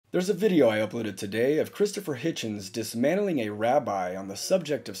There's a video I uploaded today of Christopher Hitchens dismantling a rabbi on the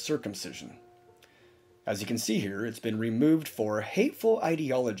subject of circumcision. As you can see here, it's been removed for hateful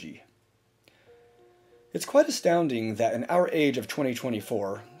ideology. It's quite astounding that in our age of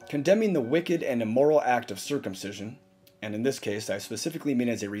 2024, condemning the wicked and immoral act of circumcision, and in this case I specifically mean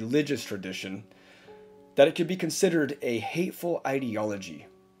as a religious tradition, that it could be considered a hateful ideology.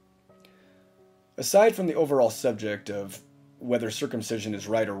 Aside from the overall subject of whether circumcision is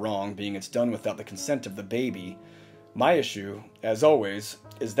right or wrong, being it's done without the consent of the baby, my issue, as always,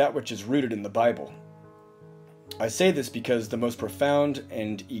 is that which is rooted in the Bible. I say this because the most profound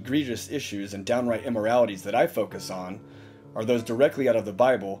and egregious issues and downright immoralities that I focus on are those directly out of the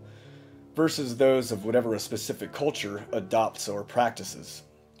Bible versus those of whatever a specific culture adopts or practices.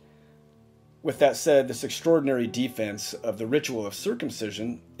 With that said, this extraordinary defense of the ritual of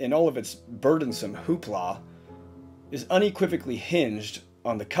circumcision, in all of its burdensome hoopla, is unequivocally hinged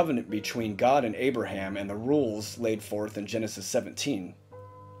on the covenant between God and Abraham and the rules laid forth in Genesis 17.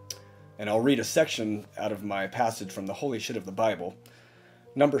 And I'll read a section out of my passage from the holy shit of the Bible.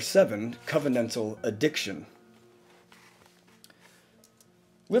 Number 7, covenantal addiction.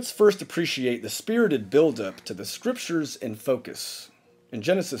 Let's first appreciate the spirited build-up to the scriptures in focus. In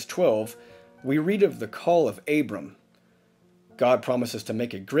Genesis 12, we read of the call of Abram. God promises to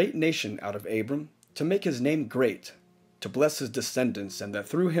make a great nation out of Abram, to make his name great, to bless his descendants, and that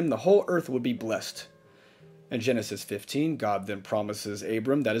through him the whole earth would be blessed. In Genesis 15, God then promises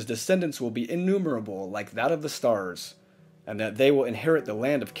Abram that his descendants will be innumerable like that of the stars, and that they will inherit the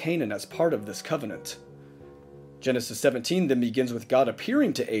land of Canaan as part of this covenant. Genesis 17 then begins with God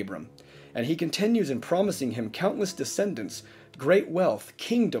appearing to Abram, and he continues in promising him countless descendants, great wealth,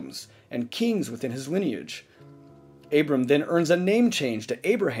 kingdoms, and kings within his lineage. Abram then earns a name change to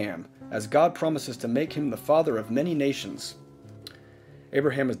Abraham, as God promises to make him the father of many nations.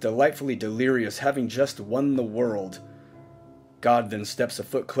 Abraham is delightfully delirious, having just won the world. God then steps a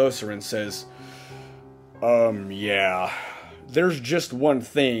foot closer and says, yeah, there's just one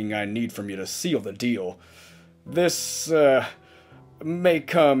thing I need from you to seal the deal. This, may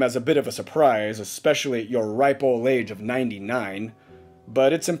come as a bit of a surprise, especially at your ripe old age of 99,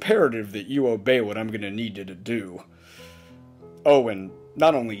 but it's imperative that you obey what I'm gonna need you to do. Oh, and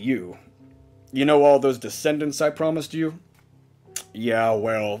not only you. You know all those descendants I promised you? Yeah,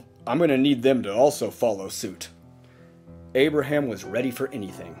 well, I'm gonna need them to also follow suit. Abraham was ready for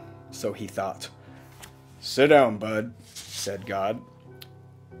anything, so he thought. Sit down, bud, said God.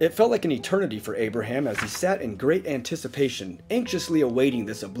 It felt like an eternity for Abraham as he sat in great anticipation, anxiously awaiting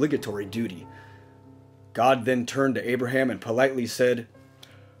this obligatory duty. God then turned to Abraham and politely said,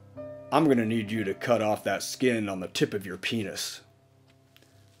 I'm gonna need you to cut off that skin on the tip of your penis.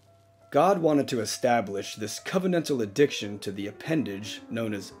 God wanted to establish this covenantal addiction to the appendage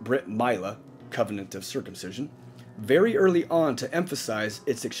known as Brit Milah, covenant of circumcision, very early on to emphasize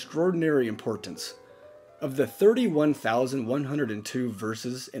its extraordinary importance. Of the 31,102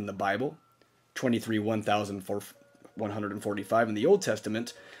 verses in the Bible, 23,145 in the Old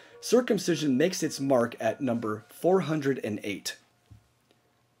Testament, circumcision makes its mark at number 408.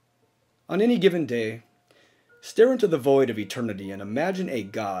 On any given day, stare into the void of eternity and imagine a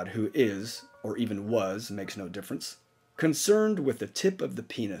God who is, or even was, makes no difference, concerned with the tip of the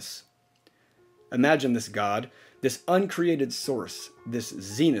penis. Imagine this God, this uncreated source, this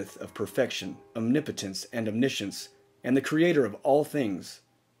zenith of perfection, omnipotence, and omniscience, and the creator of all things,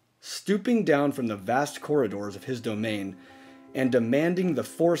 stooping down from the vast corridors of his domain and demanding the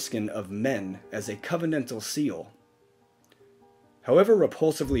foreskin of men as a covenantal seal. However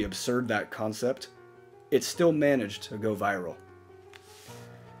repulsively absurd that concept, it still managed to go viral.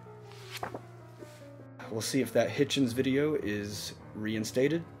 We'll see if that Hitchens video is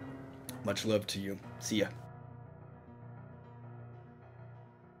reinstated. Much love to you. See ya.